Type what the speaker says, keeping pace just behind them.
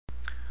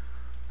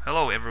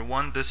Hello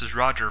everyone, this is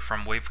Roger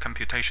from Wave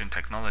Computation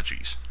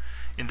Technologies.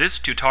 In this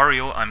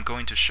tutorial, I'm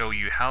going to show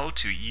you how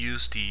to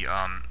use the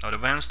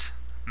advanced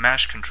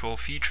mesh control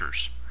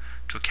features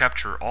to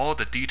capture all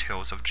the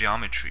details of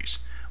geometries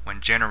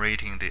when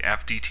generating the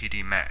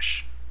FDTD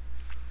mesh.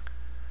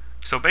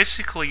 So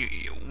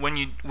basically, when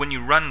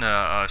you run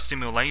a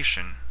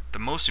simulation, the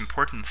most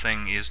important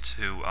thing is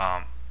to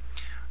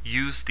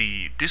use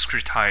the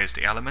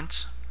discretized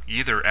elements,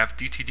 either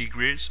FDTD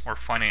grids or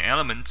finite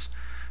elements,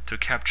 to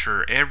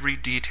capture every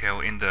detail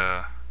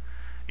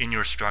in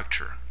your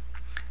structure.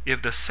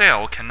 If the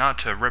cell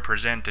cannot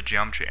represent the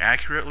geometry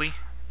accurately,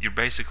 you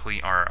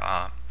basically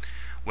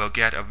will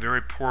get a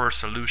very poor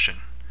solution,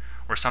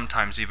 or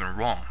sometimes even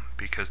wrong,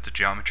 because the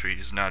geometry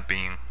is not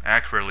being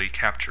accurately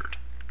captured.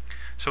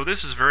 So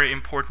this is a very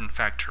important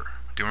factor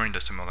during the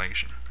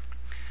simulation.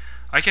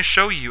 I can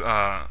show you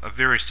a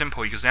very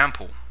simple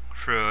example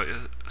for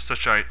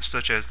such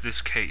as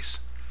this case,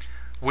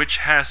 which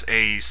has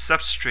a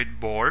substrate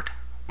board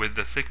with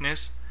the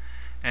thickness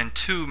and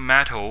two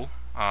metal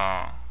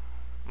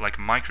like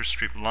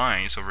microstrip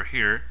lines over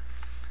here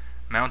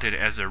mounted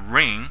as a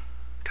ring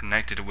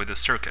connected with a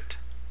circuit.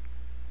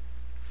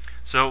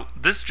 So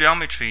this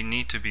geometry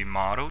need to be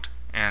modeled,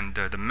 and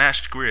the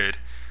meshed grid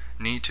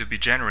need to be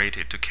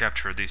generated to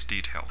capture these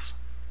details.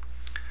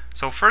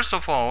 So first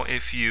of all,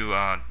 if you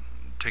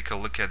take a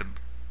look at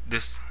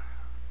this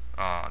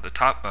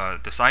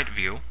the side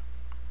view,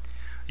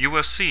 you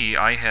will see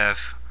I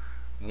have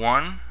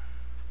 1,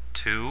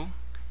 2,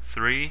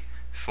 3,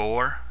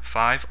 4,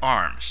 5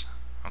 arms,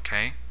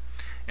 okay?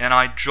 And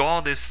I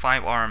draw these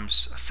 5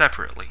 arms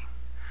separately.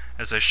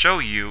 As I show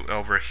you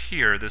over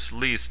here, this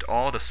lists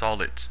all the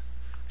solids.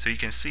 So you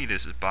can see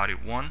this is body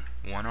 1,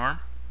 1 arm,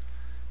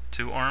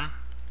 2 arm,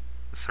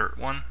 the third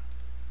one.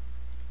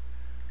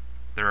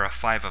 There are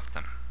 5 of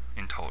them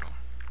in total.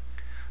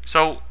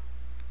 So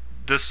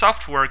the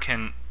software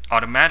can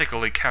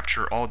automatically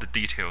capture all the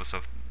details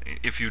of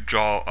if you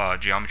draw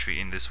geometry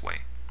in this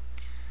way.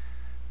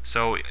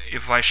 So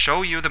if I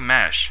show you the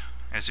mesh,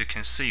 as you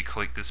can see,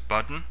 click this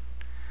button,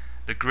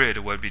 the grid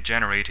will be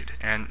generated,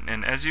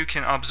 and as you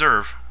can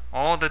observe,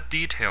 all the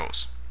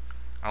details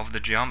of the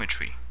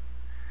geometry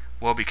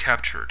will be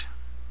captured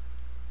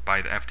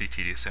by the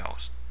FDTD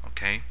cells.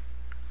 Okay.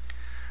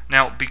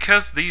 Now,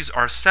 because these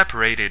are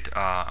separated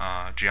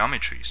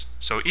geometries,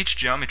 so each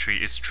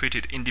geometry is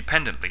treated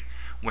independently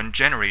when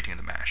generating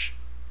the mesh.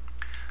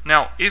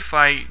 Now, if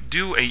I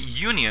do a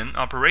union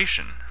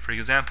operation, for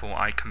example,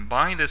 I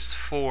combine these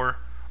 4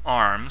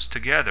 arms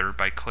together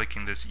by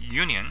clicking this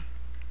union,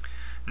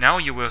 now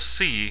you will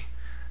see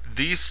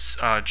this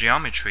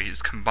geometry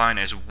is combined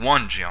as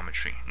one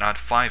geometry, not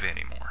 5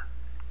 anymore.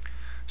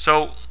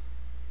 So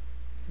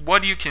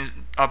what you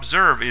can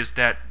observe is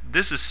that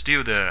this is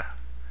still the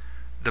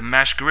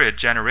mesh grid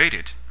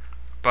generated,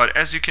 but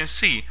as you can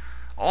see,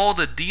 all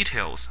the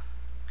details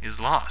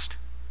is lost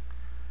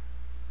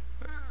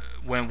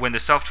when the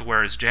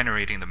software is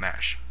generating the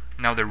mesh.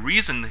 Now the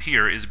reason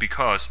here is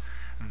because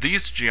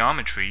this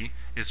geometry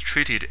is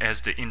treated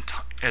as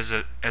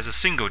a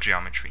single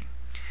geometry,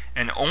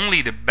 and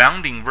only the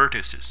bounding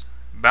vertices,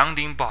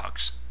 bounding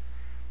box,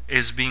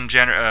 is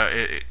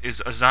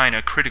assigned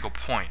a critical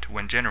point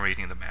when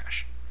generating the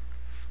mesh.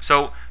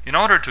 So in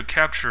order to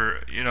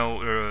capture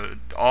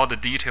all the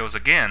details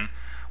again,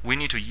 we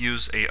need to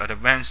use an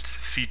advanced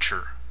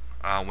feature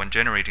when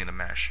generating the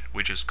mesh,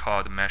 which is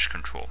called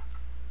MeshControl.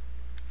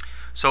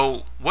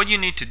 So what you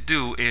need to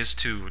do is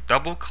to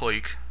double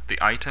click the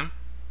item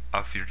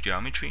of your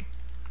geometry,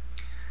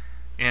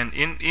 and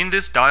in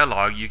this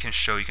dialog you can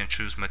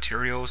choose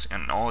materials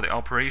and all the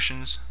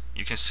operations.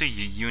 You can see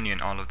you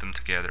union all of them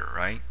together,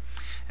 right?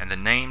 And the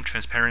name,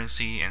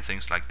 transparency, and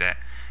things like that.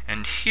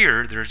 And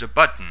here there's a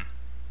button,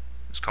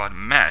 it's called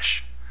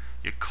mesh.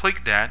 You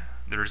click that,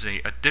 there's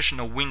a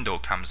additional window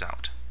comes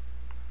out.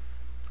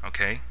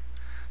 Okay,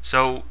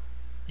 so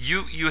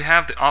you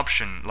have the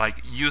option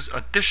like use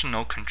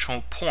additional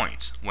control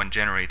points when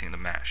generating the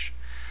mesh.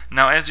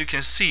 Now as you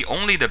can see,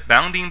 only the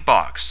bounding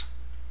box,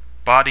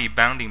 body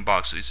bounding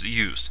box, is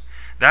used.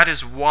 That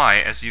is why,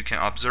 as you can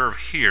observe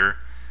here,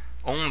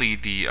 only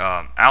the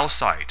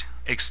outside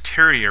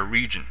exterior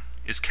region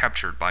is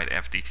captured by the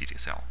FDTD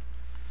cell.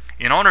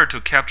 In order to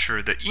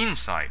capture the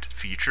inside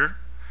feature,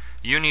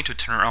 you need to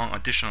turn on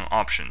additional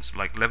options,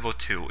 like level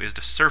 2 is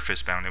the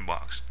surface bounding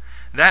box.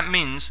 That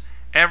means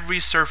every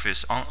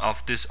surface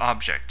of this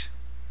object,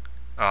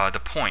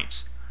 the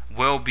points,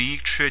 will be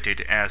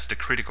treated as the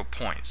critical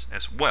points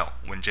as well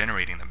when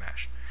generating the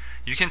mesh.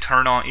 You can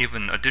turn on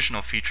even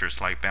additional features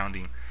like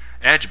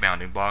edge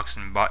bounding box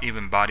and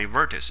even body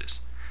vertices.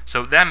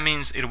 So that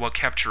means it will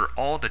capture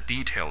all the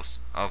details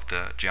of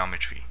the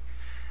geometry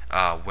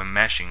when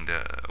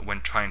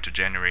trying to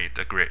generate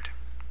the grid.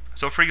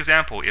 So for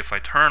example, if I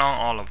turn on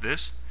all of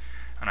this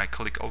and I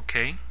click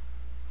OK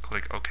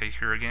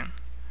here again,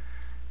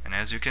 and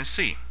as you can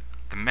see,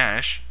 the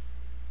mesh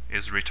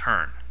is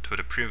returned to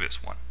the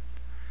previous one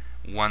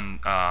when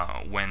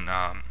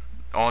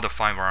all the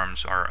 5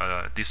 arms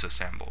are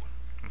disassembled.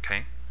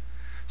 Okay,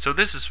 So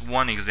this is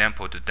one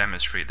example to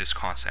demonstrate this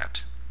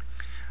concept.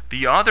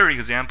 The other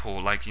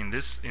example, like in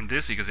this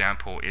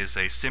example, is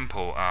a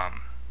simple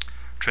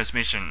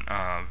transmission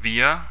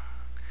via,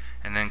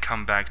 and then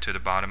come back to the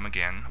bottom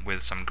again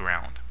with some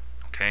ground.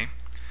 Okay,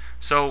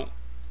 so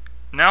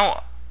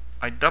now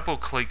I double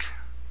click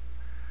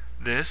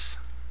this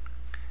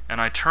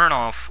and I turn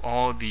off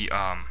all the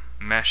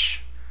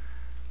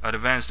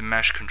advanced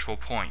mesh control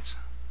points.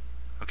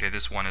 Okay,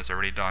 this one is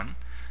already done.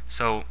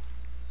 So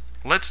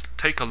let's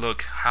take a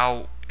look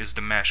how is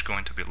the mesh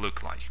going to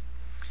look like.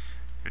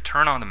 You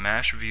turn on the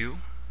mesh view.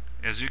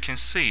 As you can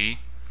see,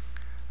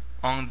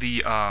 on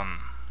the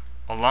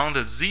along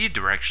the Z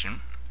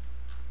direction,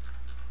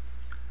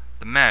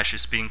 the mesh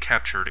is being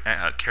captured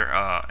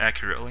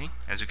accurately.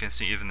 As you can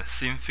see, even the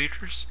thin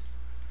features,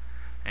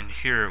 and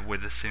here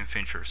with the thin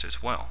features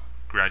as well,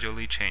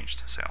 gradually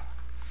changed cell.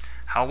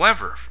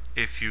 However,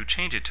 if you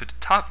change it to the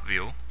top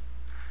view,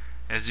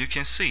 as you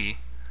can see,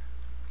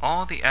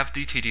 all the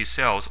FDTD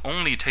cells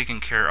only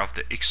taking care of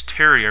the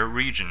exterior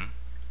region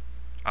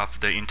of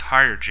the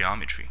entire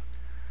geometry.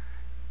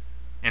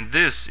 And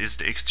this is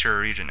the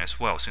exterior region as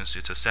well, since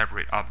it's a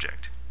separate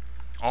object.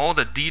 All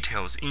the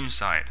details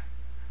inside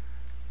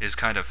is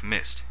kind of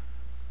missed.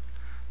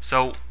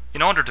 So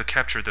in order to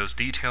capture those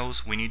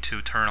details, we need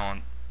to turn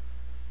on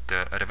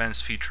the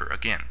advanced feature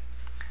again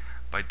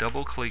by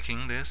double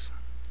clicking this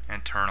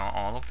and turn on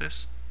all of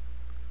this.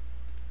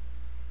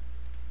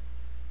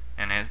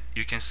 And as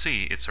you can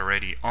see, it's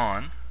already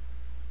on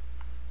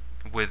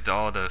with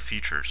all the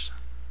features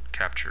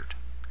captured.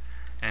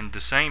 And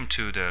the same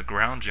to the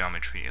ground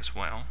geometry as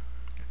well.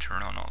 You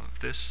turn on all of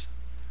this,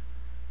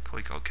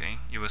 click OK.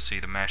 You will see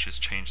the mesh is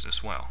changed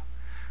as well.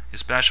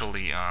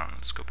 Especially,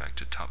 let's go back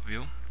to top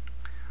view.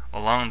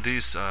 Along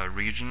this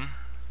region,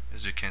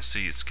 as you can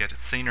see, it's getting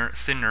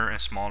thinner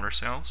and smaller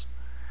cells.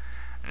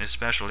 And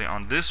especially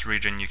on this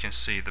region, you can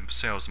see the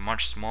cells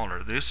much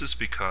smaller. This is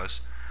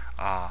because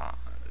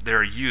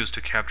they're used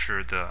to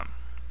capture the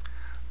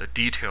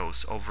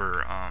details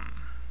over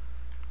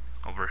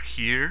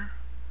here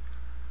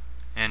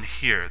and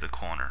here, the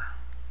corner.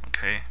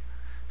 Okay,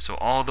 so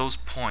all those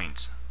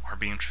points are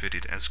being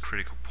treated as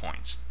critical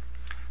points.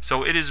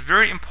 So it is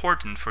very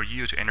important for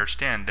you to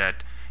understand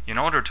that in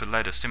order to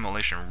let a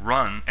simulation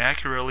run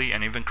accurately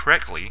and even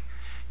correctly,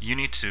 you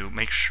need to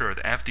make sure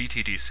the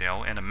FDTD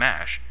cell and the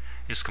mesh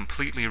is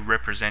completely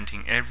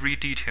representing every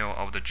detail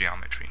of the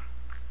geometry.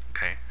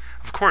 Okay,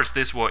 of course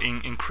this will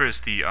increase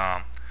the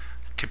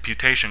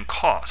computation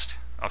cost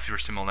of your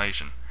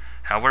simulation.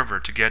 However,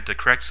 to get the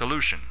correct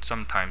solution,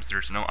 sometimes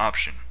there's no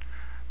option,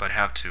 but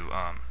have to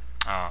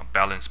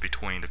balance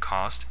between the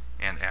cost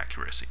and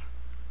accuracy.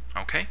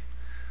 Okay,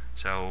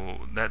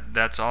 so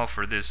that's all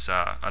for this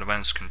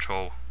advanced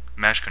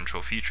mesh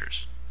control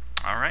features.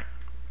 All right,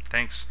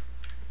 thanks.